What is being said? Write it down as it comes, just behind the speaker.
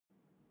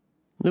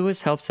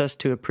Lewis helps us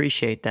to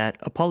appreciate that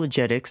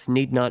apologetics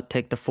need not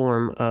take the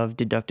form of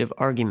deductive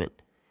argument.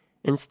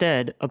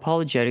 Instead,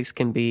 apologetics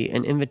can be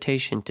an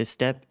invitation to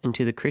step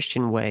into the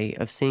Christian way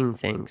of seeing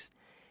things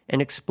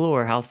and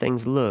explore how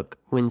things look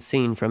when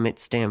seen from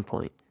its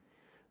standpoint.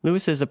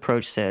 Lewis's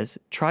approach says,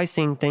 try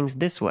seeing things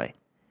this way.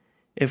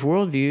 If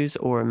worldviews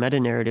or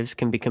meta-narratives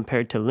can be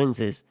compared to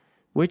lenses,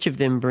 which of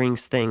them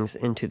brings things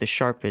into the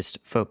sharpest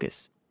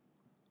focus?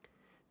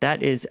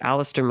 That is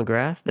Alister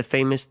McGrath, the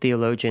famous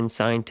theologian,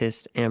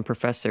 scientist, and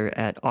professor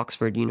at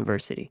Oxford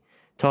University,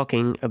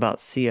 talking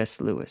about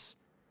C.S. Lewis.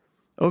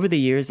 Over the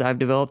years, I've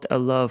developed a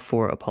love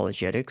for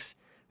apologetics,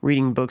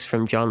 reading books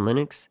from John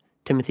Lennox,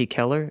 Timothy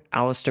Keller,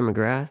 Alister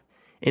McGrath,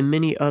 and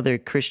many other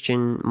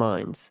Christian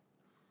minds.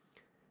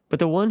 But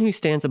the one who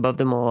stands above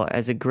them all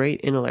as a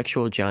great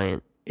intellectual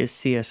giant is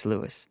C.S.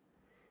 Lewis.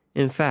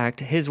 In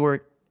fact, his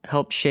work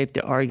helped shape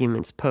the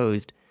arguments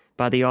posed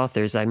by the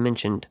authors I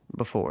mentioned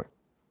before.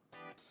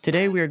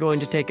 Today we are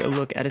going to take a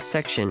look at a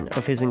section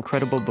of his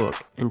incredible book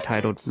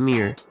entitled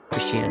Mere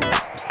Christianity.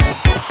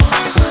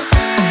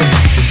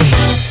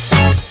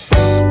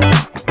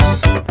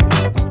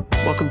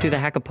 Welcome to the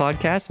Hacka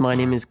Podcast. My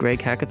name is Greg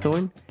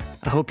Hackathorn.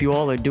 I hope you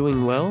all are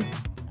doing well.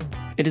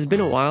 It has been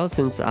a while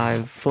since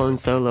I've flown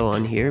solo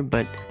on here,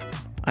 but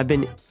I've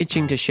been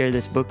itching to share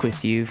this book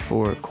with you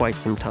for quite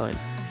some time.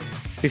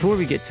 Before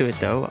we get to it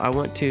though, I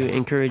want to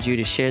encourage you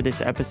to share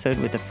this episode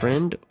with a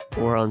friend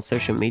or on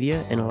social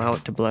media and allow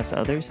it to bless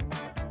others.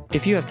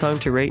 If you have time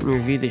to rate and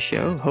review the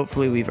show,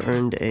 hopefully we've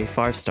earned a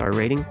 5-star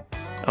rating.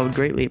 I would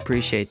greatly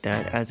appreciate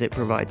that as it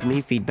provides me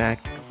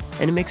feedback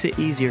and it makes it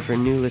easier for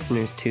new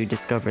listeners to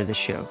discover the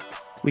show.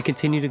 We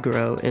continue to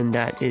grow and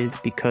that is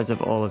because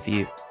of all of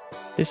you.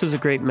 This was a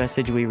great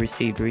message we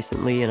received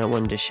recently and I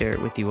wanted to share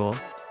it with you all.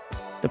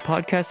 The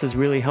podcast has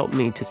really helped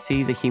me to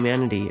see the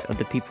humanity of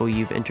the people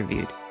you've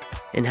interviewed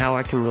and how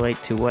I can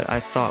relate to what I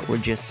thought were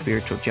just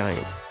spiritual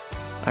giants.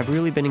 I've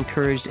really been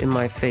encouraged in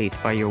my faith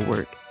by your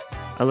work.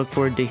 I look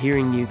forward to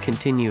hearing you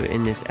continue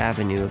in this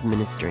avenue of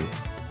ministering.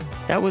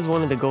 That was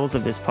one of the goals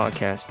of this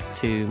podcast,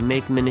 to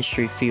make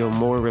ministry feel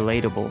more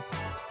relatable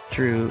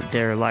through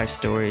their life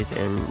stories,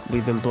 and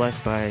we've been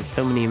blessed by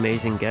so many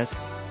amazing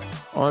guests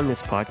on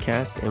this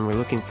podcast, and we're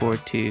looking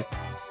forward to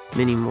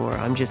many more.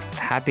 I'm just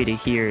happy to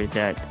hear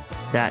that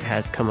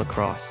has come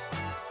across.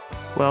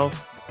 Well,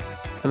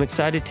 I'm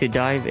excited to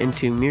dive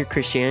into Mere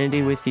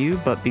Christianity with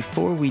you, but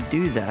before we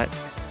do that,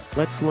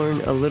 let's learn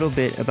a little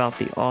bit about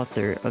the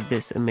author of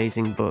this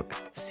amazing book,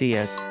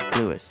 C.S.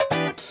 Lewis.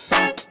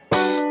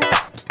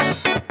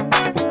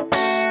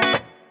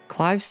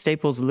 Clive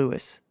Staples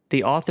Lewis,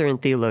 the author and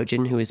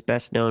theologian who is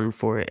best known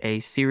for a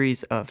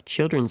series of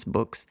children's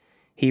books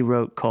he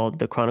wrote called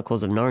The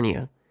Chronicles of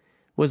Narnia,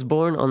 was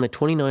born on the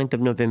 29th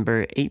of November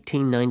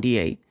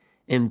 1898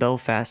 in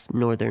Belfast,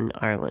 Northern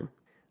Ireland.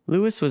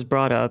 Lewis was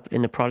brought up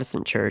in the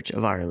Protestant Church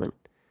of Ireland,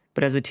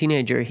 but as a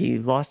teenager he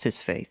lost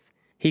his faith.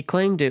 He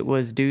claimed it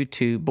was due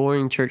to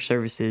boring church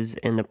services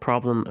and the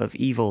problem of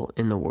evil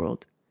in the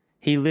world.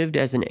 He lived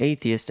as an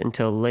atheist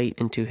until late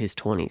into his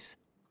 20s.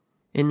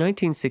 In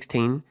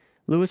 1916,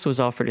 Lewis was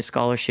offered a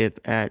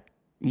scholarship at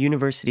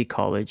University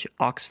College,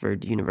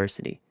 Oxford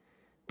University,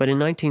 but in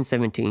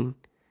 1917,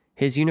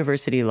 his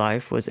university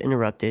life was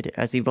interrupted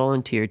as he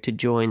volunteered to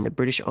join the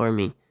British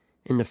Army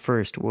in the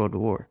First World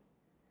War.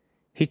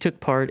 He took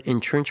part in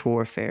trench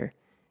warfare,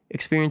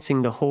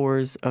 experiencing the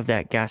horrors of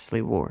that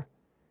ghastly war.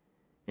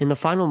 In the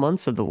final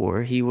months of the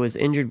war, he was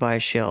injured by a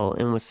shell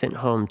and was sent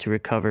home to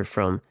recover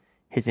from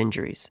his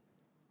injuries.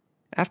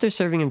 After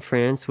serving in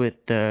France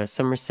with the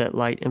Somerset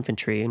Light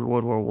Infantry in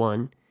World War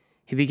I,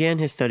 he began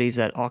his studies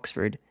at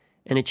Oxford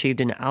and achieved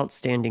an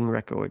outstanding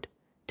record,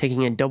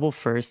 taking a double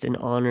first in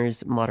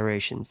honors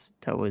moderations,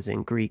 that was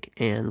in Greek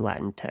and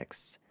Latin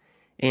texts,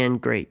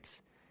 and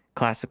greats,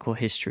 classical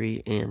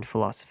history and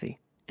philosophy,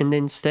 and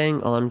then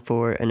staying on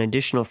for an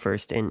additional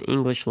first in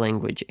English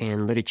language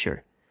and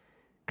literature,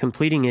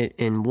 completing it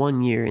in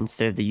 1 year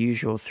instead of the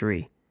usual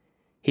 3.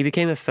 He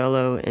became a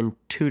fellow and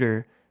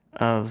tutor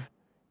of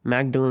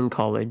Magdalen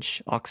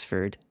College,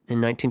 Oxford, in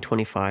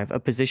 1925,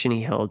 a position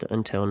he held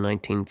until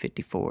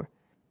 1954.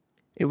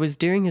 It was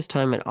during his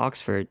time at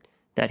Oxford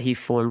that he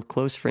formed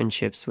close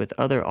friendships with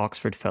other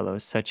Oxford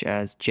fellows such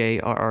as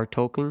J.R.R.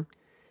 Tolkien,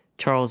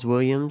 Charles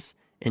Williams,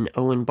 and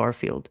Owen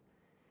Barfield.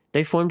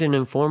 They formed an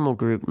informal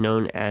group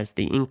known as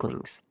the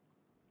Inklings.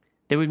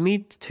 They would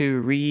meet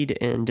to read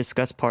and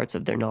discuss parts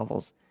of their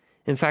novels.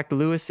 In fact,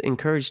 Lewis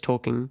encouraged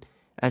Tolkien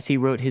as he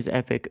wrote his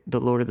epic, The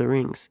Lord of the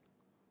Rings.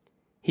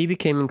 He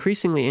became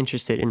increasingly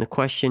interested in the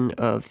question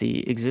of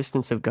the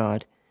existence of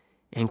God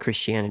and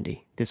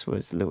Christianity. This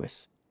was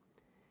Lewis.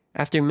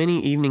 After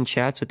many evening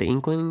chats with the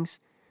Inklings,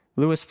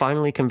 Lewis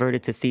finally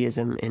converted to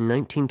theism in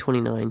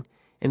 1929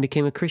 and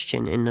became a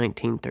Christian in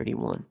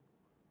 1931.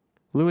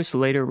 Lewis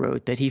later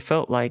wrote that he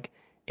felt like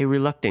a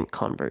reluctant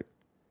convert,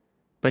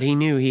 but he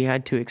knew he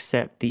had to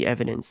accept the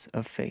evidence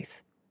of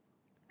faith.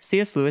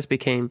 C.S. Lewis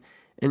became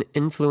an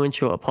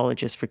influential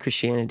apologist for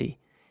Christianity,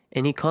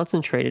 and he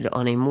concentrated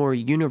on a more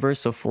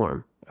universal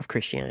form of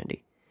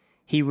Christianity.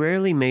 He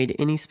rarely made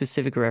any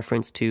specific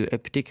reference to a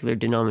particular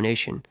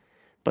denomination,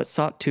 but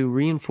sought to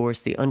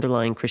reinforce the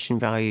underlying Christian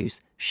values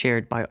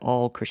shared by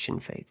all Christian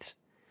faiths.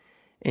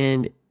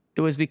 And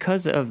it was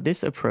because of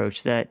this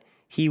approach that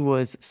he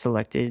was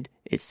selected,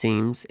 it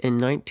seems, in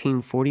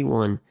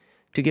 1941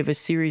 to give a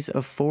series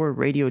of 4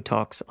 radio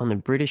talks on the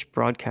British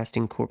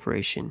Broadcasting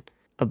Corporation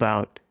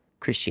about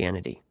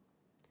Christianity.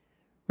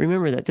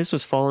 Remember that this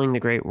was following the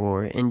Great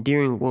War and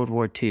during World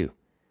War II.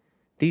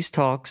 These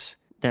talks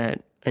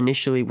that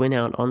initially went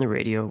out on the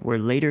radio were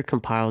later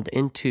compiled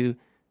into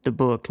the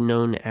book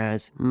known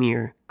as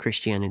Mere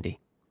Christianity.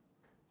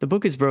 The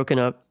book is broken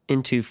up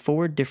into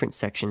 4 different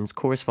sections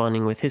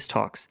corresponding with his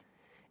talks,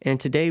 and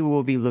today we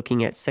will be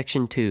looking at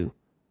Section 2,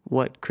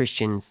 What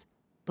Christians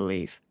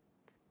Believe.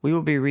 We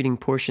will be reading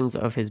portions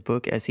of his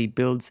book as he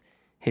builds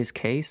his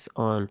case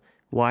on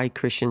why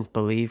Christians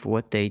believe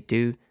what they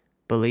do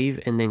believe,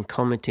 and then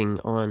commenting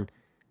on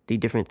the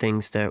different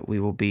things that we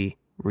will be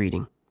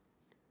reading.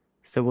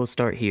 So we'll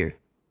start here.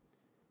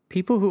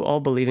 People who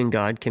all believe in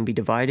God can be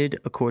divided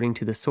according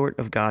to the sort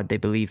of God they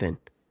believe in.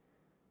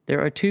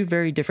 There are 2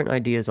 very different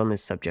ideas on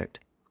this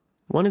subject.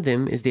 One of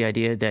them is the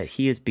idea that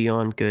he is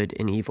beyond good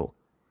and evil.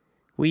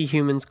 We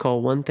humans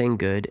call one thing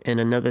good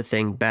and another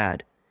thing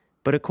bad,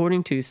 but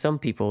according to some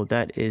people,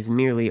 that is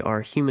merely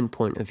our human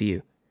point of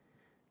view.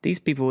 These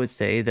people would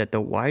say that the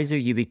wiser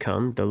you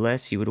become, the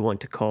less you would want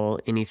to call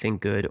anything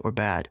good or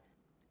bad,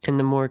 and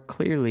the more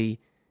clearly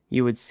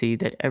you would see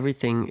that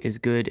everything is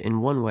good in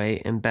one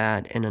way and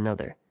bad in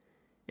another,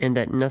 and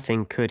that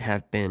nothing could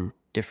have been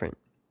different.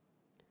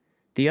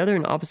 The other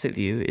and opposite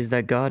view is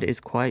that God is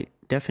quite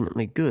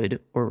definitely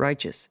good or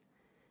righteous,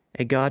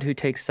 a God who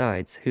takes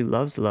sides, who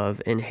loves love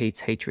and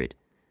hates hatred,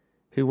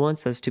 who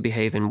wants us to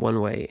behave in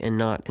one way and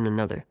not in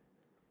another.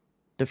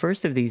 The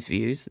first of these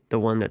views, the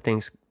one that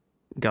thinks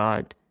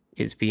God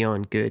is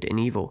beyond good and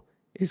evil,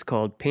 is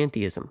called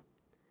pantheism.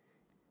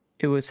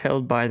 It was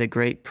held by the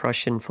great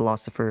Prussian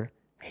philosopher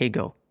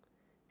Hegel,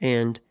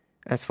 and,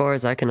 as far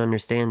as I can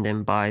understand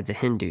them, by the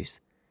Hindus.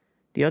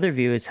 The other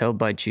view is held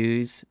by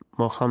Jews,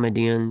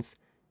 Mohammedans,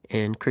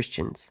 and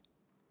Christians.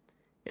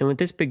 And with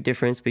this big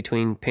difference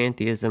between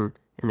pantheism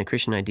and the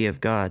Christian idea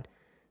of God,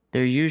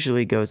 there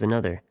usually goes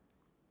another.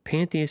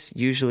 Pantheists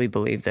usually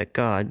believe that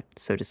God,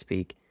 so to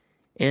speak,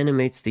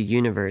 animates the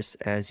universe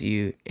as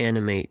you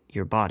animate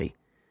your body,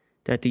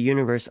 that the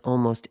universe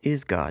almost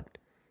is God,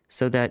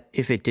 so that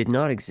if it did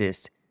not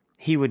exist,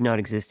 he would not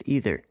exist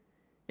either,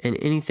 and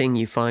anything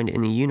you find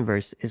in the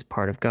universe is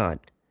part of God.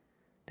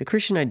 The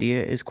Christian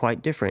idea is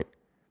quite different.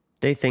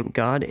 They think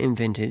God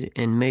invented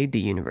and made the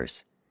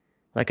universe,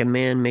 like a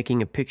man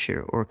making a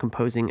picture or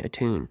composing a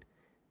tune.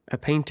 A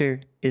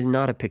painter is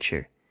not a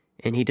picture,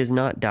 and he does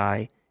not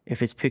die if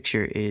his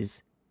picture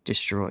is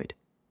destroyed.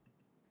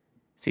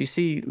 So you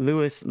see,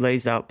 Lewis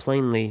lays out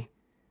plainly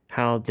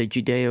how the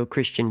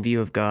Judeo-Christian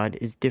view of God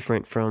is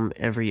different from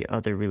every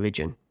other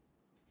religion.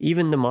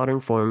 Even the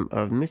modern form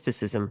of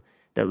mysticism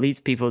that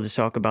leads people to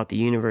talk about the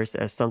universe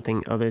as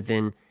something other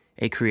than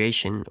a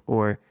creation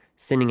or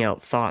sending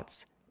out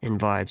thoughts and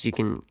vibes. You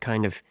can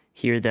kind of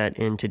hear that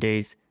in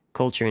today's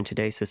culture, in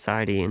today's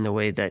society, in the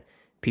way that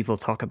people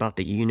talk about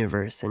the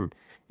universe and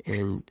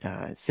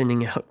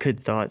sending out good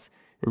thoughts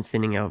and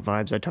sending out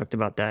vibes. I talked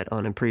about that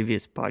on a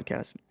previous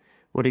podcast.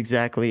 What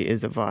exactly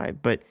is a vibe?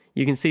 But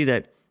you can see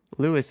that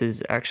Lewis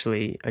is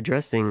actually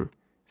addressing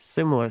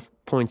similar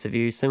points of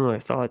view, similar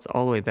thoughts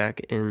all the way back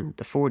in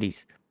the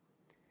 40s.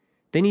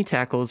 Then he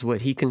tackles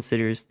what he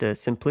considers the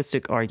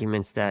simplistic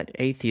arguments that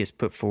atheists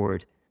put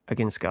forward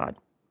against God.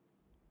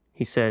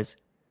 He says,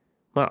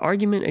 "My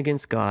argument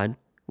against God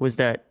was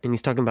that," and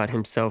he's talking about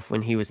himself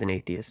when he was an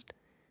atheist,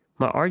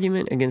 "my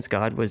argument against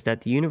God was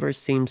that the universe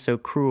seemed so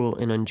cruel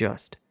and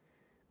unjust.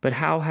 But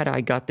how had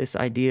I got this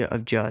idea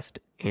of just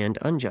and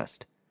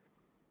unjust?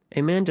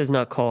 A man does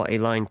not call a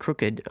line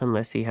crooked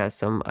unless he has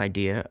some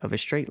idea of a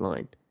straight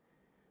line.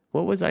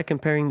 What was I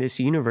comparing this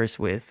universe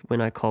with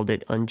when I called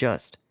it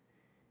unjust?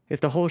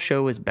 If the whole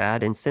show was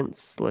bad and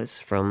senseless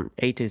from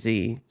A to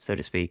Z, so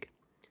to speak,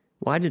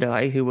 why did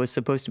I, who was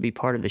supposed to be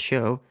part of the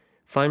show,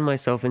 find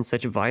myself in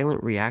such a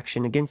violent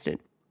reaction against it?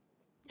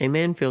 A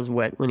man feels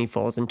wet when he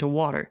falls into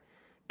water,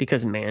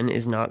 because man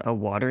is not a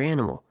water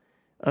animal.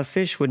 A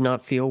fish would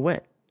not feel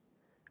wet.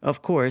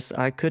 Of course,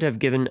 I could have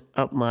given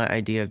up my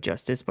idea of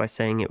justice by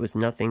saying it was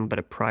nothing but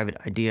a private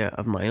idea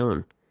of my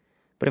own.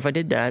 But if I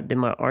did that, then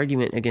my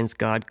argument against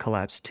God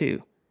collapsed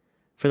too.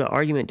 For the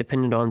argument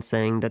depended on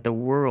saying that the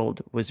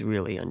world was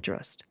really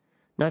unjust,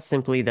 not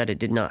simply that it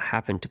did not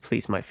happen to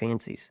please my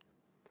fancies.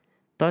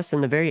 Thus,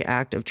 in the very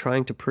act of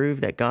trying to prove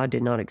that God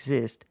did not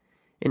exist,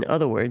 in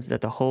other words,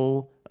 that the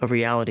whole of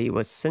reality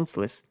was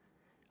senseless,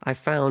 I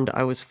found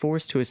I was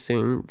forced to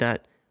assume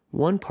that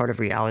one part of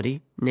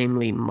reality,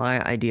 namely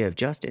my idea of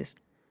justice,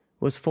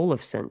 was full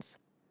of sense.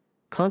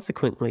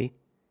 Consequently,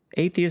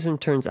 atheism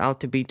turns out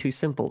to be too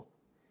simple.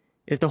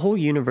 If the whole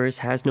universe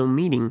has no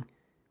meaning,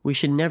 we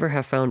should never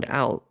have found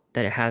out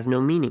that it has no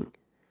meaning.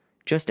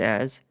 Just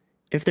as,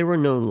 if there were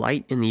no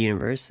light in the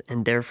universe,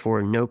 and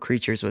therefore no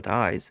creatures with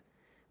eyes,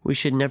 we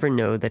should never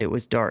know that it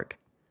was dark.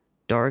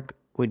 Dark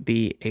would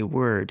be a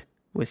word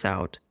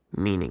without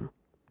meaning.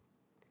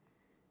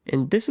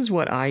 And this is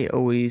what I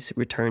always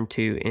return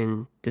to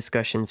in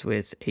discussions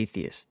with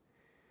atheists.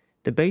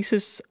 The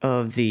basis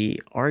of the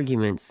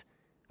arguments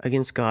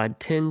against God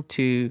tend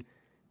to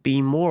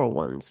be moral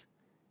ones,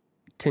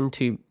 tend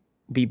to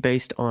be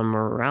based on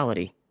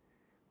morality.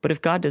 But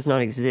if God does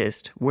not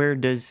exist, where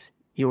does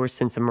your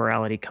sense of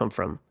morality come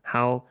from?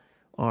 How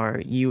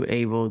are you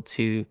able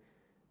to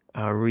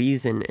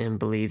reason and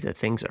believe that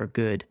things are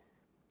good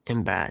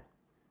and bad?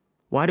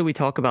 Why do we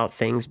talk about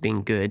things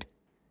being good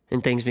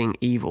and things being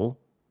evil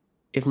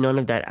if none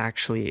of that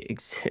actually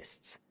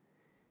exists?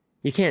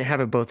 You can't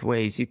have it both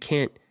ways. You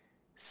can't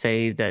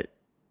say that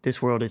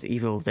this world is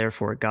evil,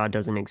 therefore God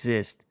doesn't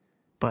exist.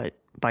 But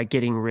by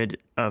getting rid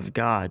of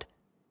God,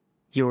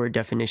 your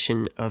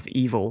definition of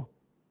evil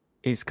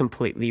is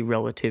completely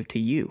relative to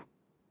you.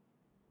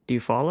 Do you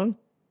follow?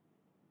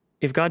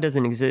 If God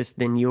doesn't exist,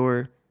 then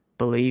your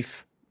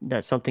belief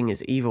that something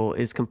is evil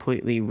is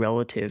completely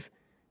relative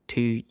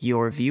to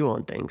your view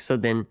on things. So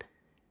then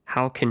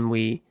how can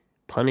we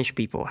punish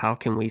people? How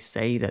can we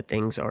say that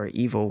things are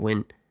evil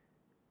when,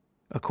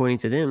 according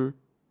to them,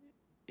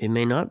 it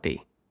may not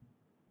be?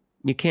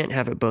 You can't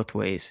have it both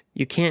ways.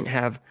 You can't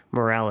have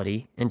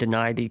morality and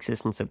deny the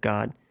existence of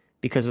God,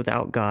 because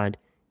without God,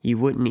 you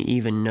wouldn't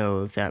even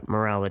know that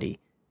morality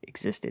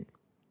existed.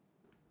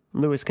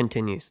 Lewis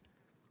continues,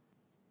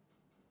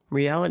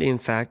 reality, in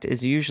fact,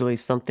 is usually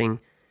something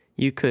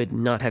you could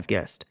not have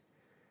guessed.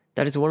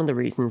 That is one of the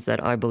reasons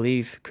that I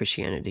believe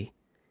Christianity.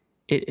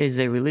 It is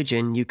a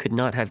religion you could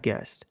not have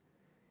guessed.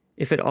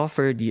 If it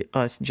offered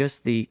us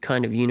just the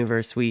kind of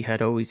universe we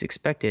had always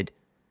expected,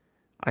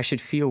 I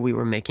should feel we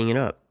were making it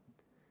up.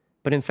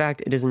 But in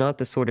fact, it is not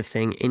the sort of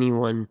thing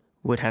anyone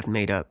would have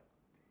made up.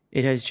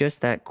 It has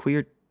just that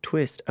queer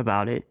twist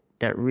about it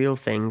that real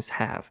things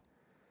have.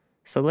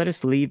 So let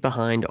us leave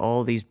behind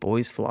all these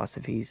boys'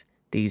 philosophies,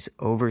 these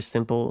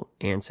oversimple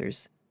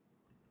answers.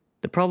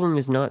 The problem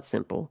is not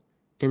simple,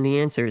 and the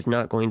answer is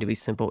not going to be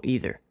simple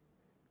either.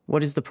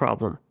 What is the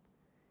problem?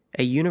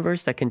 A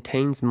universe that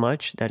contains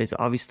much that is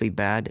obviously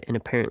bad and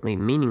apparently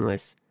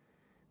meaningless,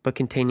 but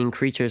containing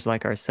creatures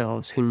like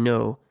ourselves who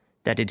know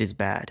that it is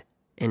bad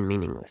and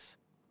meaningless.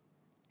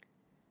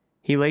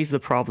 He lays the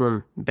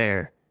problem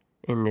bare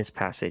in this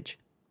passage,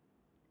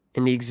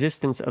 and the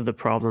existence of the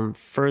problem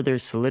further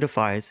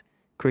solidifies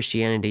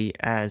Christianity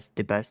as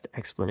the best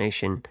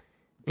explanation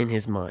in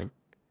his mind.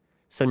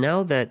 So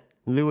now that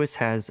Lewis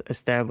has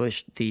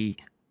established the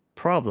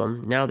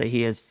problem, now that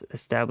he has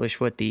established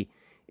what the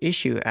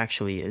issue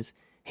actually is,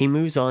 he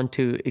moves on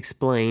to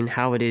explain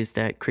how it is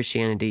that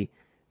Christianity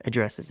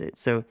addresses it.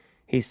 So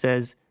he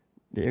says,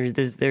 there's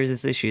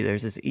this issue,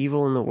 there's this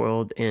evil in the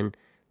world, and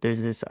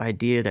there's this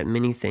idea that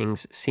many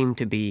things seem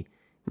to be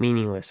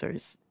meaningless, or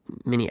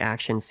many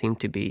actions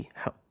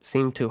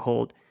seem to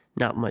hold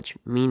not much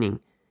meaning.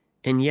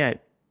 And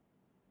yet,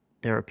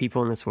 there are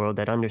people in this world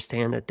that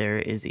understand that there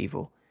is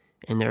evil,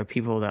 and there are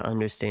people that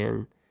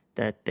understand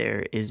that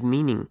there is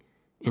meaning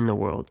in the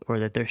world, or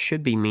that there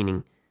should be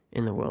meaning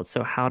in the world.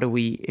 So how do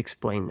we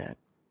explain that?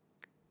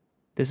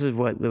 This is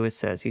what Lewis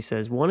says. He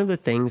says, one of the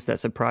things that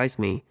surprised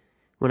me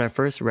when I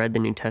first read the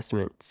New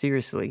Testament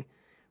seriously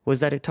was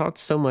that it talked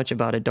so much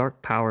about a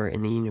dark power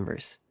in the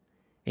universe,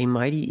 a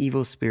mighty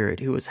evil spirit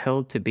who was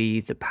held to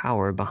be the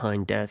power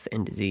behind death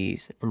and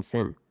disease and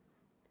sin.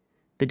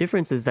 The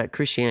difference is that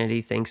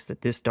Christianity thinks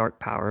that this dark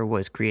power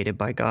was created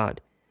by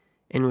God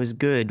and was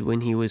good when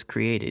he was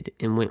created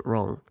and went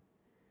wrong.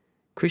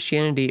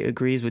 Christianity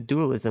agrees with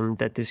dualism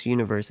that this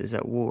universe is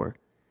at war,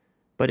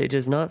 but it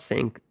does not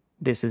think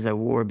this is a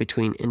war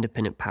between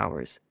independent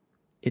powers.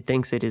 It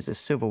thinks it is a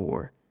civil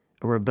war,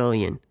 a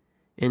rebellion,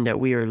 and that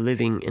we are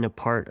living in a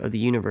part of the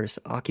universe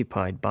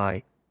occupied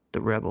by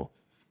the rebel.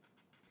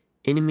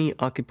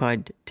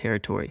 Enemy-occupied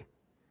territory.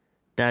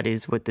 That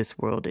is what this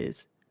world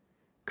is.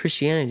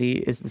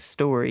 Christianity is the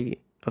story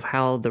of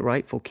how the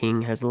rightful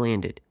king has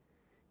landed.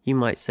 You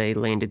might say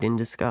landed in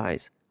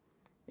disguise,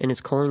 and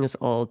is calling us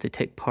all to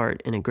take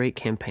part in a great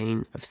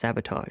campaign of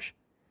sabotage.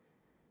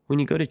 When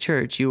you go to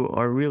church, you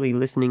are really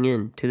listening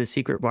in to the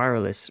secret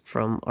wireless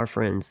from our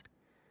friends.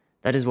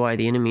 That is why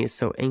the enemy is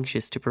so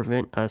anxious to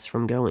prevent us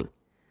from going.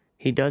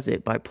 He does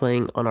it by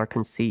playing on our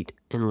conceit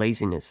and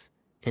laziness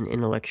and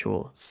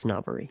intellectual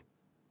snobbery.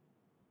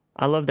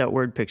 I love that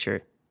word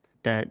picture,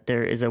 that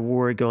there is a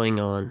war going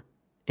on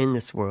in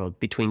this world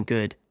between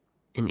good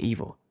and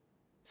evil.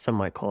 Some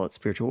might call it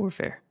spiritual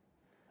warfare.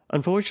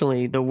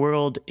 Unfortunately, the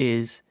world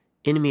is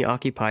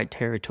enemy-occupied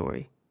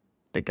territory,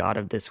 the God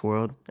of this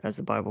world, as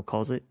the Bible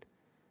calls it.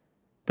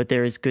 But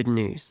there is good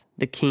news.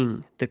 The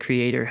King, the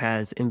Creator,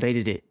 has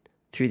invaded it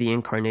through the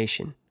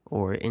Incarnation,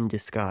 or in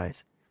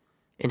disguise,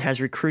 and has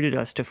recruited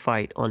us to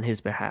fight on his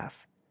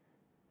behalf.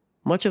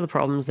 Much of the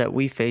problems that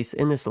we face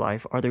in this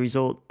life are the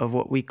result of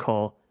what we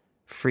call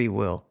free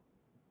will,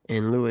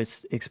 and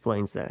Lewis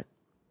explains that.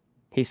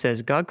 He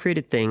says, God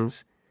created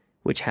things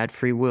which had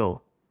free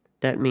will.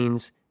 That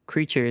means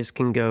creatures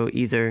can go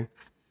either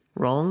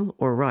wrong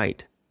or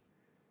right.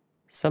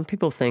 Some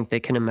people think they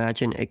can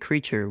imagine a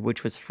creature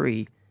which was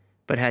free,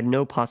 but had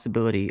no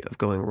possibility of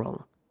going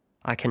wrong.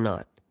 I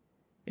cannot.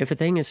 If a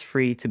thing is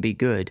free to be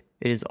good,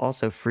 it is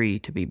also free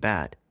to be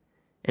bad.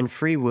 And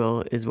free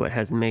will is what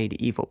has made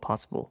evil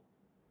possible.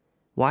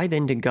 Why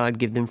then did God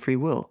give them free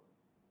will?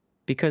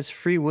 Because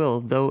free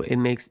will, though it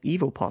makes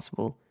evil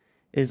possible,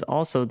 is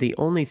also the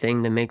only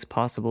thing that makes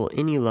possible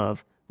any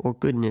love or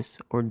goodness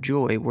or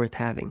joy worth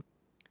having.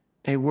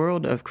 A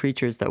world of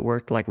creatures that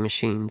worked like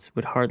machines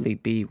would hardly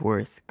be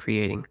worth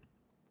creating.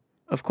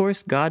 Of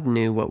course, God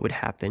knew what would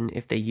happen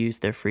if they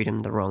used their freedom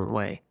the wrong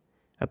way.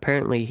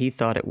 Apparently, he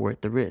thought it worth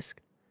the risk.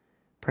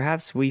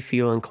 Perhaps we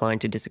feel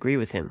inclined to disagree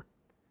with him.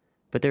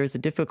 But there is a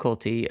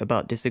difficulty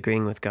about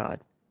disagreeing with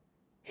God.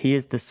 He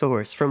is the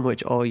source from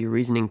which all your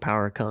reasoning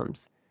power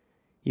comes.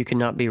 You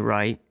cannot be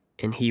right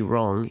and he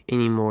wrong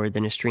any more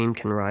than a stream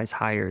can rise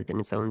higher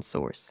than its own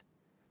source.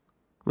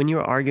 When you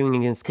are arguing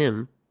against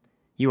him,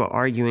 you are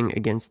arguing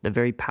against the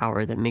very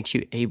power that makes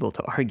you able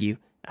to argue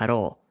at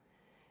all.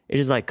 It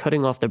is like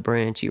cutting off the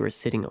branch you are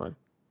sitting on.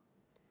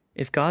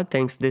 If God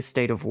thinks this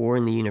state of war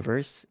in the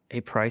universe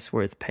a price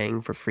worth paying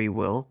for free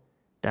will,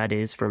 that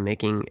is, for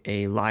making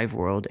a live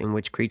world in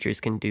which creatures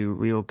can do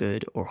real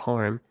good or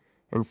harm,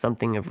 and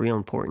something of real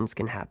importance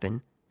can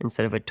happen,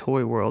 instead of a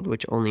toy world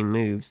which only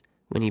moves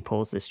when he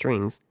pulls the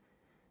strings,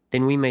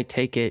 then we may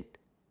take it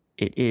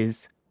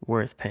is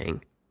worth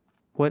paying.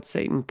 What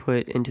Satan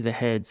put into the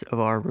heads of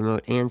our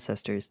remote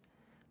ancestors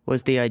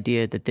was the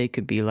idea that they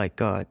could be like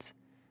gods,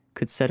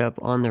 could set up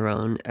on their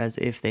own as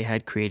if they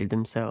had created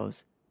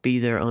themselves, be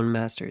their own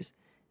masters,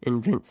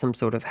 invent some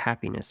sort of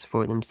happiness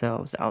for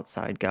themselves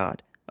outside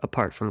God,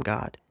 apart from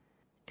God.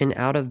 And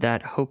out of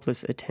that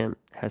hopeless attempt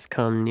has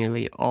come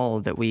nearly all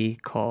that we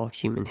call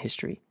human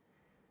history.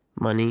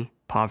 Money,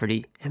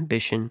 poverty,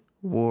 ambition,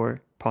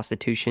 war,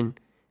 prostitution,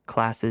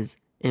 classes,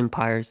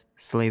 empires,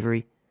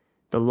 slavery,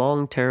 the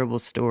long, terrible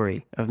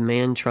story of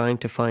man trying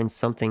to find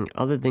something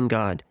other than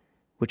God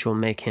which will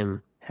make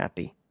him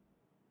happy.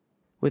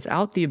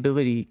 Without the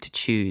ability to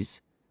choose,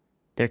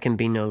 there can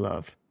be no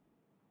love.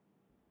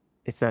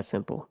 It's that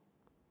simple.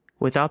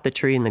 Without the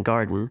tree in the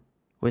garden,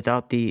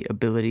 without the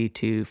ability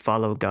to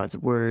follow God's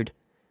word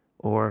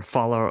or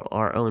follow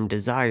our own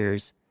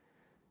desires,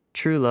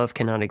 true love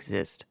cannot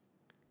exist.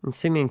 And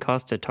Simeon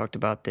Costa talked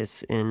about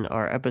this in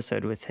our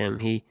episode with him.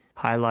 He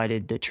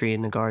highlighted the tree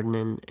in the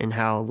garden and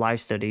how Life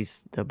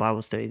Studies, the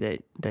Bible study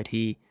that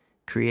he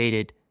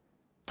created,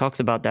 talks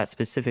about that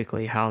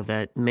specifically, how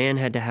that man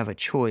had to have a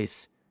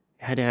choice,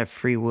 had to have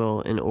free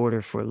will in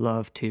order for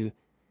love to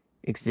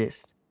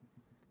exist.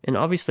 And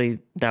obviously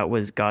that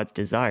was God's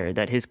desire,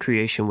 that his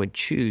creation would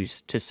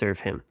choose to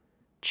serve him,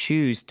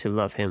 choose to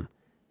love him,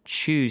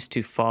 choose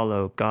to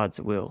follow God's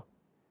will.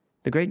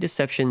 The great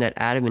deception that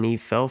Adam and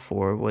Eve fell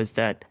for was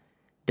that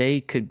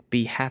they could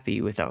be happy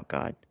without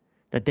God,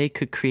 that they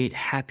could create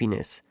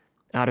happiness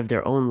out of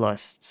their own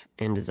lusts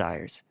and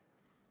desires.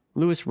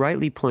 Lewis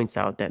rightly points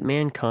out that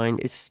mankind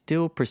is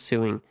still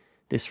pursuing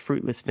this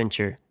fruitless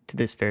venture to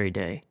this very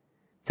day.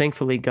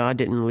 Thankfully, God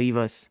didn't leave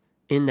us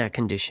in that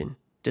condition,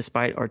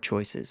 despite our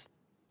choices.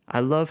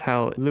 I love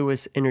how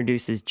Lewis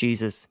introduces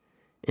Jesus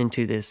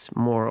into this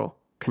moral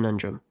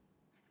conundrum.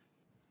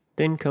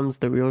 Then comes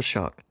the real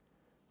shock.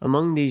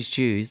 Among these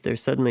Jews, there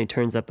suddenly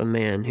turns up a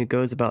man who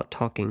goes about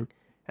talking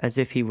as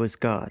if he was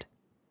God.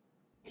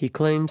 He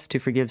claims to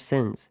forgive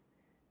sins.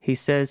 He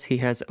says he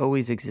has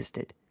always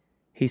existed.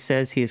 He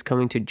says he is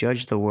coming to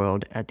judge the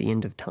world at the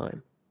end of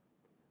time.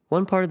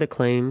 One part of the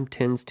claim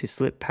tends to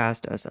slip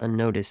past us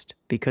unnoticed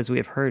because we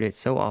have heard it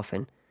so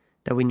often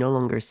that we no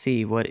longer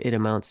see what it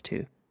amounts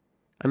to.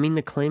 I mean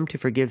the claim to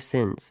forgive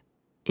sins,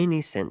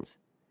 any sins.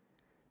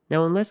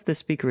 Now, unless the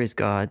speaker is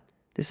God,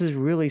 this is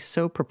really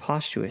so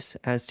preposterous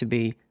as to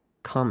be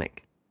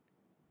comic.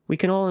 We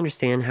can all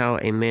understand how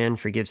a man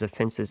forgives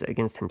offenses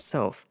against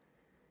himself.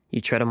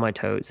 You tread on my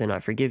toes, and I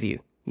forgive you.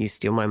 You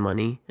steal my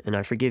money, and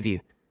I forgive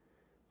you.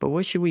 But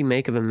what should we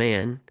make of a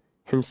man,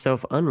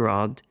 himself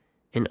unrobbed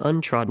and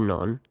untrodden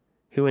on,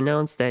 who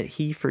announced that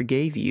he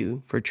forgave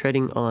you for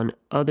treading on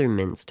other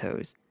men's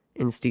toes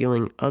and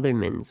stealing other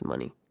men's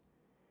money?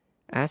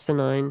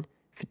 Asinine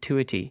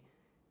fatuity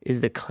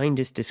is the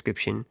kindest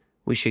description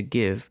we should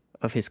give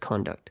of his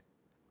conduct.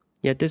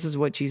 Yet this is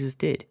what Jesus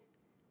did.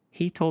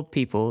 He told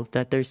people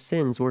that their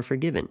sins were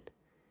forgiven,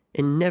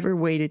 and never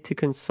waited to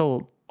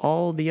consult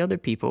all the other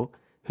people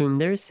whom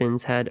their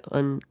sins had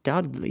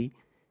undoubtedly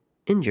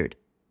injured.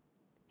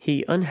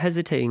 He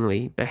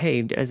unhesitatingly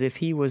behaved as if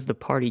he was the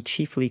party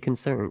chiefly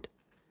concerned,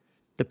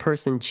 the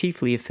person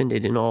chiefly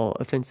offended in all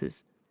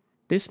offenses.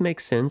 This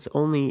makes sense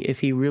only if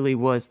he really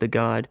was the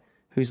God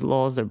whose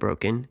laws are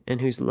broken and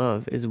whose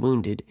love is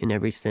wounded in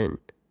every sin.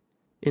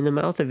 In the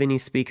mouth of any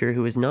speaker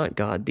who is not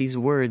God, these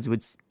words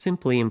would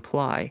simply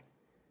imply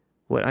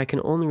what I can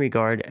only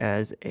regard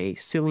as a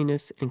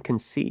silliness and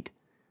conceit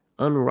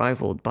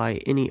unrivaled by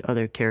any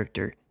other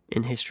character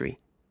in history.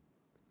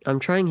 I'm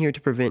trying here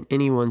to prevent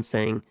anyone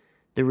saying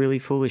the really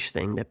foolish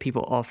thing that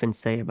people often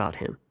say about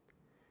him.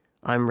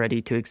 I'm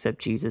ready to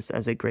accept Jesus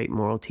as a great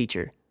moral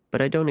teacher,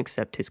 but I don't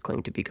accept his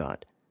claim to be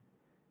God.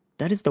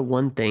 That is the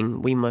one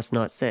thing we must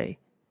not say.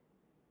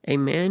 A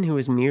man who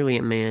is merely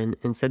a man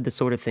and said the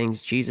sort of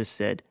things Jesus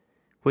said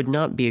would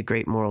not be a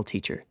great moral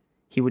teacher.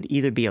 He would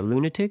either be a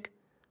lunatic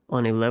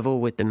on a level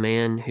with the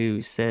man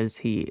who says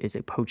he is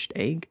a poached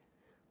egg,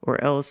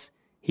 or else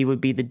he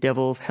would be the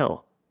devil of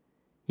hell.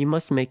 You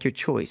must make your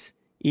choice.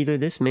 Either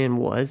this man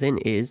was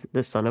and is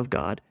the Son of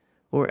God,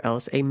 or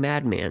else a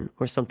madman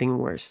or something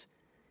worse.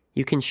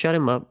 You can shut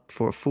him up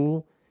for a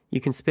fool, you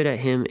can spit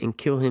at him and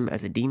kill him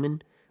as a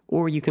demon,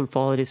 or you can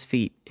fall at his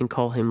feet and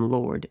call him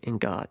Lord and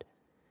God.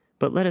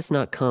 But let us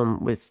not come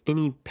with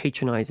any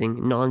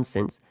patronizing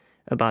nonsense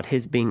about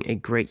his being a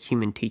great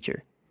human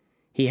teacher.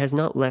 He has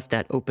not left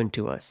that open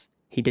to us.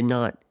 He did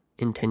not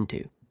intend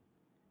to.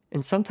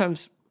 And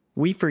sometimes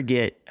we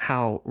forget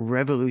how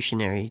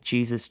revolutionary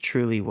Jesus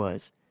truly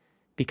was,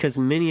 because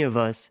many of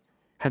us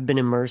have been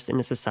immersed in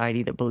a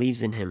society that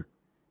believes in him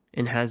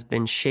and has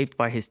been shaped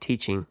by his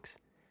teachings.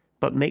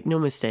 But make no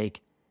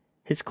mistake,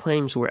 his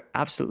claims were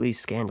absolutely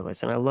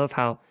scandalous, and I love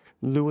how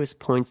Lewis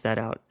points that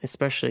out,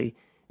 especially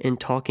in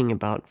talking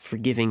about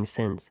forgiving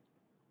sins.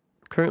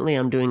 Currently,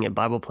 I'm doing a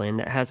Bible plan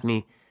that has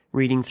me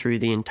reading through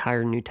the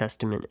entire New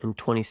Testament in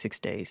 26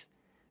 days.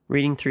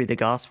 Reading through the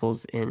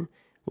Gospels in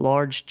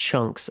large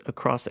chunks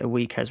across a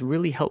week has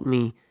really helped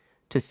me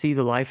to see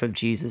the life of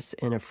Jesus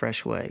in a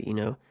fresh way.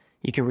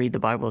 You can read the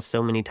Bible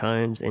so many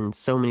times in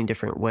so many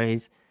different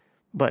ways,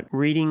 but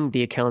reading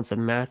the accounts of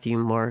Matthew,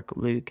 Mark,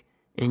 Luke,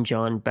 and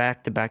John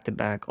back to back to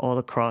back all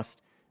across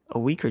a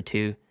week or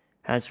two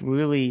has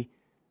really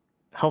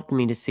helped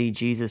me to see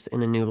Jesus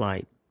in a new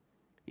light.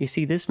 You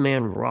see, this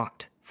man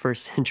rocked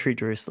first century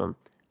Jerusalem.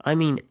 I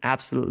mean,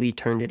 absolutely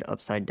turned it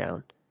upside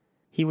down.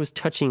 He was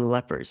touching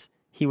lepers.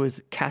 He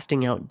was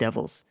casting out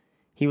devils.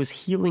 He was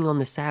healing on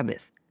the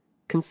Sabbath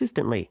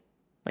consistently.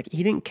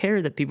 He didn't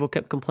care that people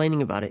kept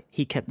complaining about it.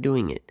 He kept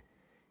doing it.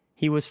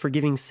 He was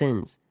forgiving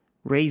sins,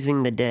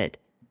 raising the dead,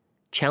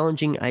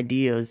 challenging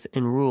ideas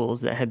and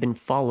rules that had been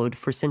followed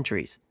for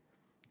centuries,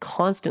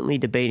 constantly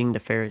debating the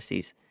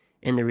Pharisees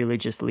and the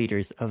religious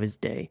leaders of his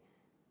day.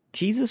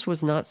 Jesus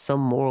was not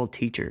some moral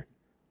teacher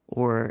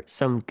or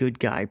some good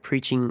guy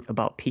preaching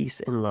about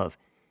peace and love.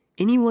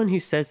 Anyone who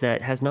says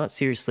that has not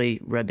seriously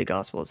read the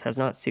Gospels, has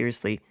not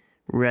seriously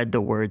read the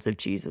words of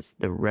Jesus,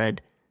 the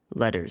red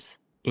letters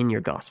in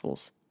your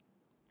Gospels.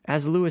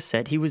 As Lewis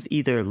said, he was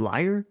either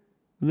liar,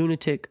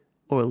 lunatic,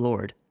 or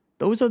Lord.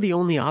 Those are the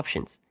only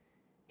options.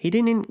 He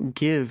didn't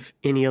give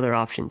any other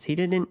options. He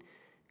didn't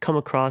come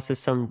across as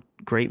some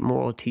great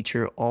moral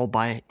teacher all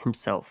by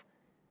himself.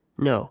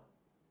 No.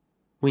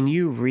 When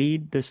you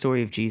read the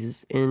story of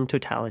Jesus in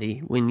totality,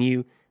 when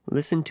you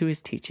listen to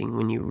his teaching,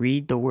 when you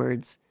read the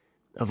words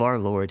of our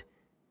Lord,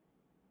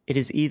 it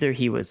is either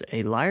he was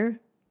a liar,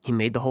 he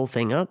made the whole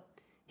thing up,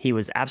 he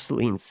was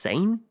absolutely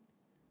insane,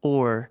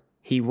 or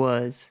he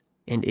was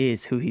and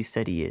is who he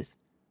said he is,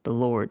 the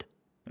Lord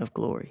of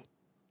glory.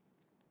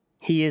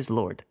 He is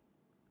Lord.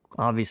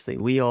 Obviously,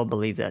 we all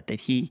believe that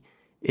he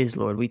is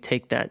Lord. We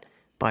take that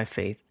by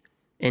faith.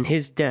 And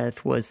his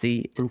death was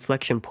the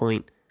inflection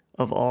point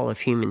of all of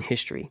human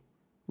history.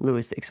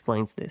 Lewis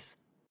explains this.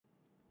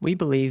 We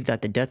believe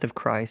that the death of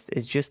Christ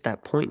is just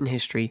that point in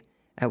history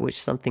at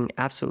which something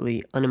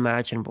absolutely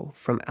unimaginable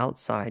from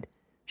outside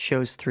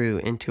shows through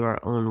into our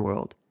own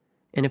world.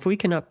 And if we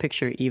cannot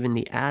picture even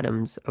the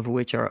atoms of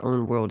which our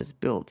own world is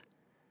built,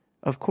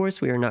 of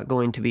course we are not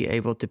going to be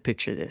able to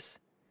picture this.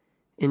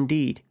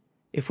 Indeed,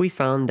 if we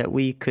found that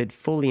we could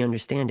fully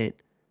understand it,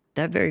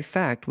 that very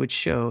fact would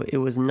show it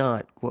was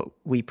not what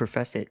we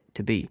profess it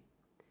to be.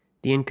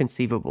 The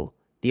inconceivable,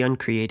 the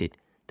uncreated,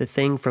 the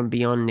thing from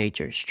beyond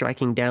nature,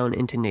 striking down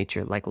into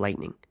nature like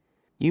lightning.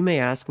 You may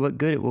ask what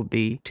good it will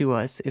be to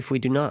us if we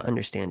do not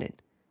understand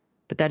it.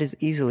 But that is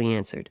easily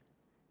answered.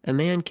 A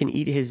man can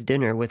eat his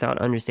dinner without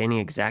understanding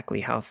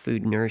exactly how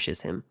food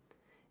nourishes him.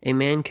 A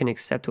man can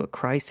accept what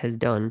Christ has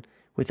done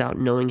without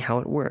knowing how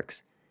it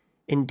works.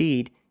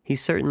 Indeed, he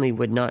certainly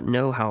would not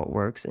know how it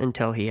works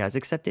until he has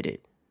accepted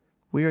it.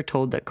 We are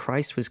told that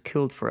Christ was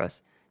killed for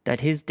us,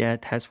 that his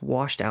death has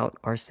washed out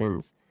our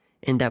sins,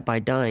 and that by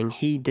dying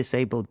he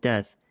disabled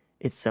death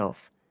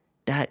itself.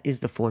 That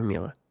is the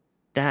formula.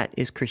 That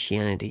is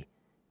Christianity.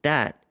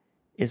 That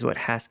is what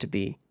has to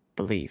be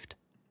believed.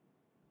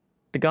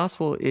 The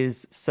gospel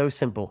is so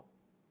simple.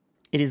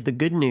 It is the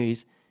good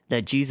news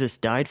that Jesus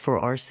died for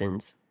our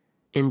sins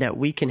and that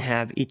we can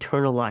have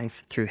eternal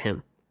life through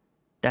him.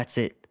 That's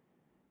it.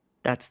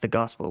 That's the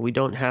gospel. We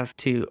don't have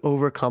to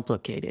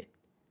overcomplicate it.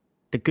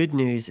 The good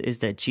news is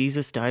that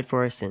Jesus died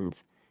for our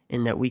sins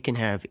and that we can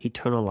have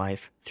eternal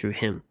life through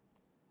him.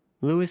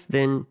 Lewis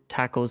then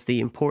tackles the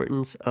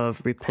importance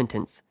of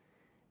repentance.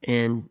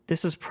 And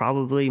this is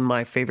probably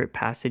my favorite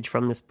passage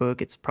from this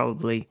book. It's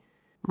probably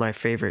my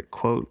favorite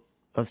quote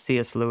of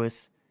C.S.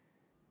 Lewis.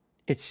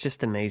 It's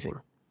just amazing.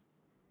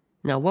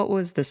 Now, what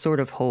was the sort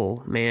of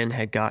hole man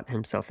had got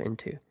himself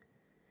into?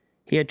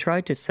 He had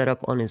tried to set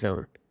up on his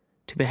own,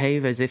 to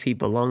behave as if he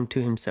belonged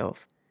to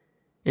himself.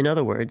 In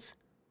other words,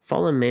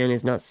 fallen man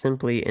is not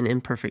simply an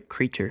imperfect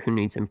creature who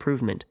needs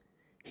improvement.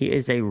 He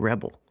is a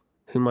rebel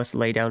who must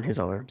lay down his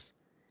arms.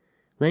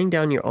 Laying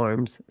down your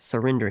arms,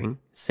 surrendering,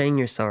 saying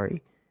you're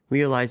sorry,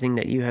 realizing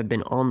that you have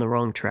been on the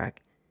wrong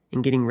track,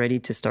 and getting ready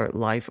to start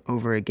life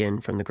over again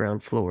from the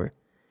ground floor.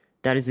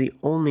 That is the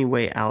only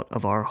way out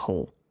of our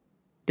hole.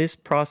 This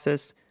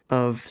process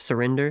of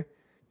surrender,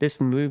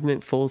 this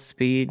movement full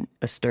speed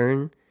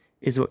astern,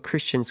 is what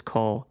Christians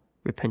call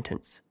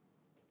repentance.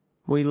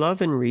 We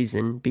love and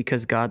reason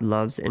because God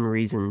loves and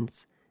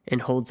reasons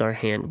and holds our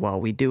hand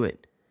while we do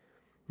it.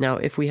 Now,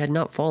 if we had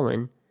not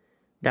fallen,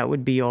 that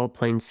would be all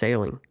plain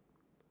sailing.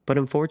 But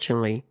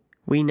unfortunately,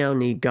 we now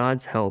need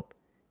God's help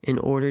in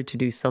order to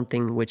do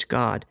something which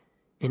God,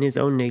 in His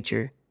own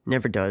nature,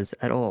 never does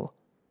at all: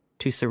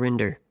 to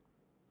surrender,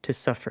 to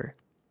suffer,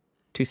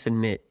 to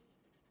submit,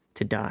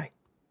 to die.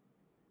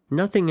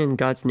 Nothing in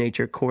God's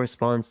nature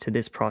corresponds to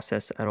this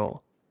process at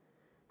all.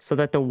 So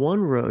that the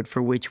one road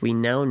for which we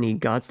now need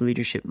God's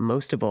leadership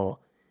most of all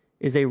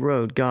is a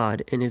road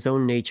God, in His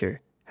own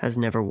nature, has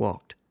never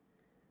walked.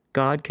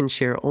 God can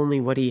share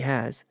only what He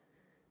has.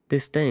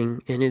 This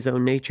thing, in His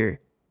own nature,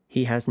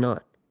 He has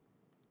not.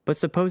 But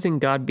supposing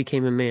God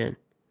became a man,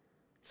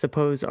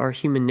 suppose our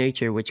human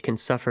nature, which can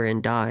suffer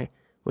and die,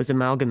 was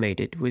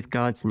amalgamated with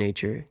God's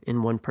nature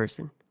in one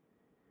person.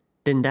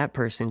 Then that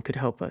person could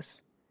help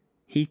us.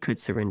 He could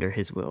surrender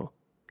His will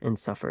and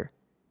suffer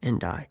and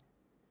die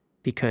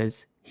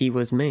because He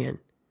was man,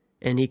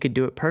 and He could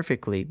do it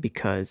perfectly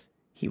because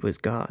He was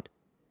God.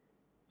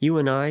 You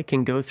and I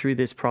can go through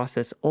this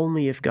process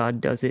only if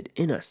God does it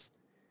in us.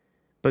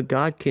 But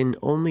God can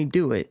only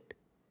do it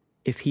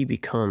if He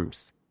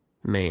becomes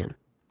man.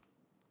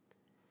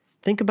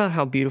 Think about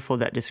how beautiful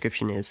that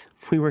description is.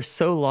 We were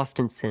so lost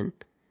in sin,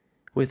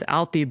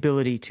 without the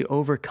ability to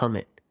overcome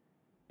it,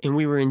 and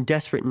we were in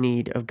desperate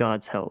need of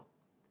God's help.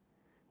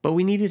 But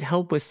we needed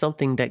help with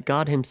something that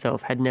God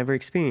Himself had never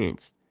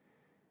experienced.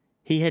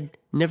 He had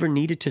never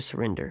needed to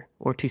surrender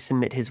or to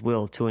submit His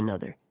will to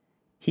another.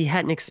 He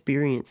hadn't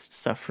experienced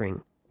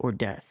suffering or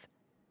death.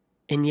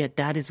 And yet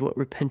that is what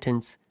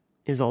repentance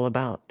is all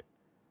about: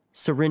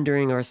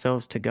 surrendering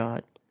ourselves to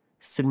God,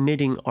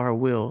 submitting our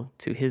will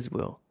to His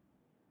will.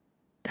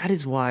 That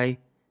is why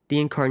the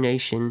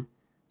Incarnation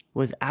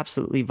was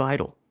absolutely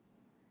vital.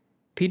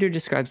 Peter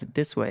describes it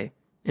this way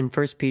in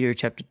 1 Peter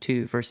chapter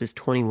 2, verses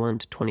 21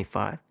 to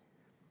 25.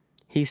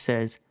 He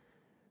says,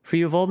 "For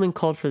you have all been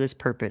called for this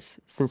purpose,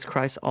 since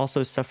Christ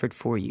also suffered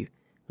for you,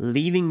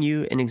 leaving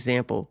you an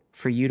example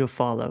for you to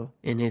follow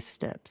in His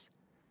steps,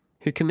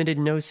 who committed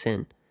no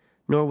sin,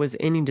 nor was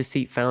any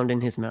deceit found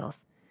in His mouth.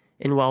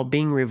 And while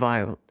being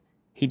reviled,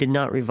 He did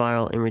not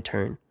revile in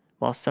return.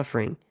 While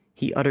suffering,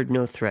 He uttered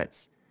no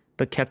threats,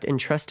 but kept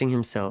entrusting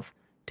Himself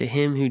to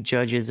Him who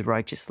judges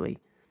righteously.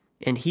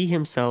 And He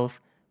Himself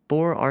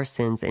bore our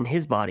sins in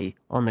His body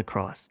on the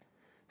cross,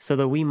 so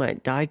that we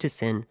might die to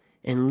sin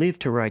and live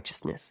to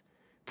righteousness.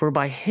 For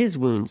by His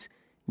wounds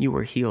you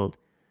were healed.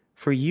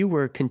 For you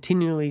were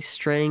continually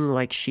straying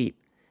like sheep,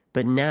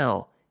 but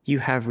now you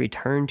have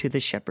returned to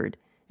the shepherd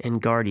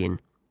and guardian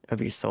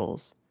of your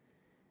souls."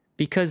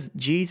 Because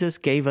Jesus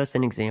gave us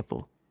an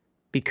example,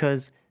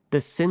 because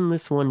the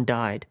sinless one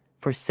died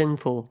for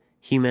sinful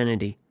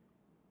humanity,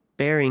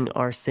 bearing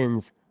our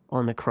sins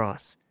on the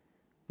cross,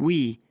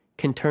 we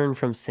can turn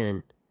from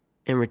sin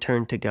and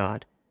return to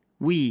God.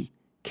 We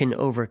can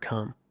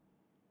overcome.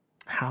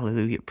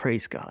 Hallelujah.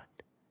 Praise God.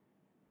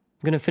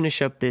 I'm going to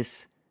finish up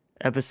this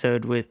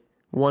episode with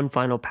one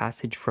final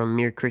passage from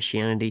Mere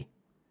Christianity.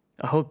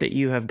 I hope that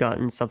you have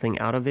gotten something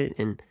out of it,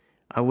 and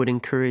I would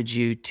encourage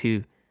you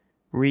to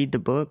read the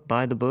book,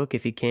 buy the book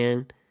if you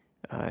can.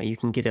 You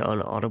can get it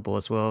on Audible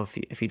as well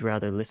if you'd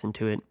rather listen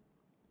to it.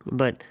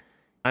 But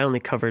I only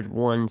covered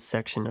one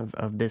section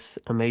of this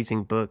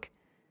amazing book,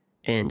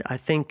 and I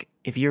think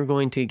if you're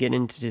going to get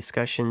into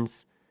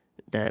discussions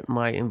that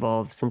might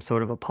involve some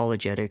sort of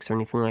apologetics or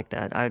anything like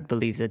that, I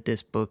believe that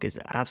this book is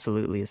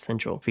absolutely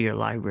essential for your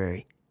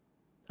library.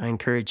 I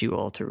encourage you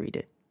all to read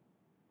it.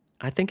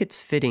 I think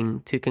it's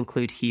fitting to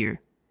conclude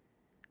here,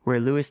 where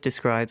Lewis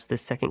describes the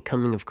second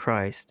coming of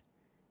Christ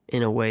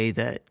in a way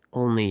that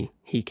only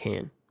He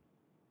can.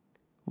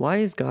 Why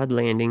is God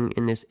landing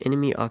in this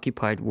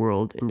enemy-occupied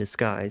world in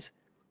disguise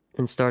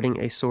and starting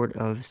a sort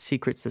of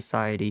secret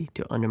society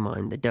to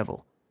undermine the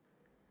devil?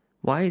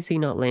 Why is He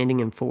not landing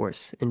in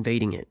force,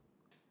 invading it?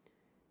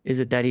 Is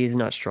it that He is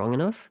not strong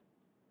enough?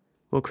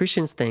 Well,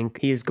 Christians think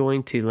He is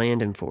going to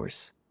land in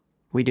force.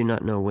 We do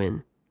not know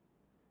when.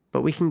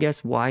 But we can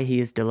guess why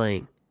He is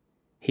delaying.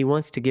 He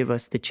wants to give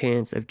us the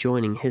chance of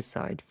joining His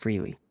side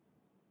freely.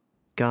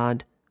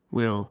 God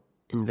will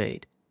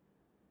invade.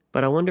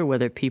 But I wonder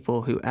whether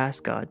people who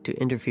ask God to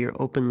interfere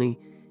openly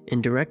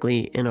and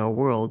directly in our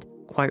world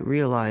quite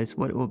realize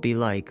what it will be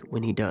like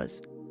when He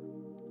does.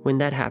 When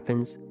that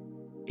happens,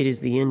 it is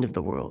the end of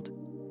the world.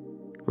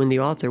 When the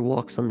author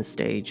walks on the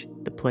stage,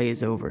 the play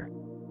is over.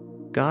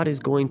 God is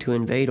going to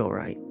invade, all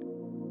right.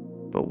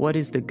 But what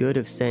is the good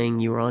of saying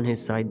you are on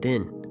His side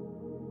then,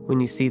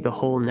 when you see the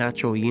whole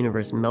natural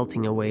universe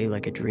melting away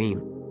like a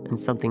dream, and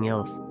something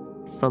else,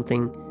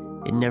 something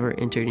it never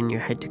entered in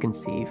your head to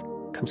conceive,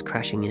 comes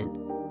crashing in?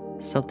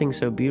 Something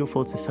so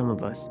beautiful to some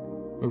of us,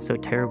 and so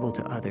terrible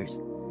to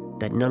others,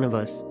 that none of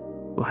us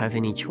will have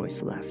any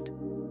choice left.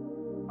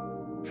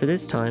 For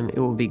this time, it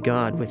will be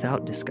God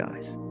without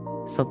disguise,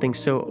 something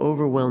so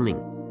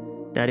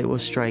overwhelming that it will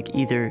strike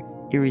either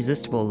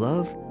irresistible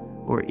love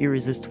or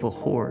irresistible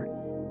horror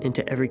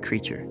into every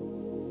creature.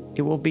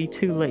 It will be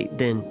too late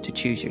then to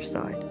choose your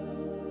side.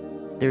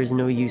 There is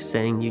no use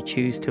saying you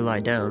choose to lie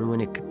down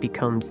when it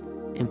becomes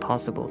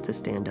impossible to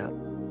stand up.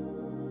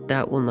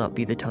 That will not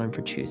be the time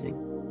for choosing.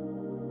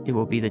 It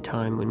will be the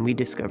time when we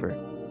discover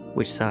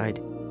which side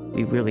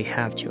we really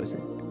have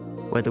chosen,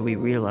 whether we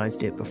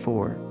realized it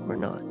before or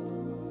not.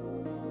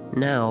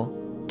 Now,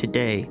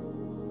 today,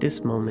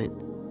 this moment,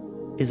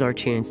 is our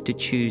chance to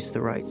choose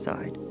the right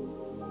side.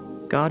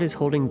 God is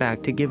holding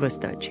back to give us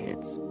that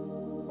chance.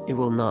 It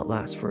will not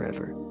last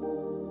forever.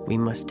 We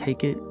must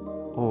take it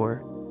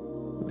or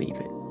leave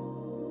it.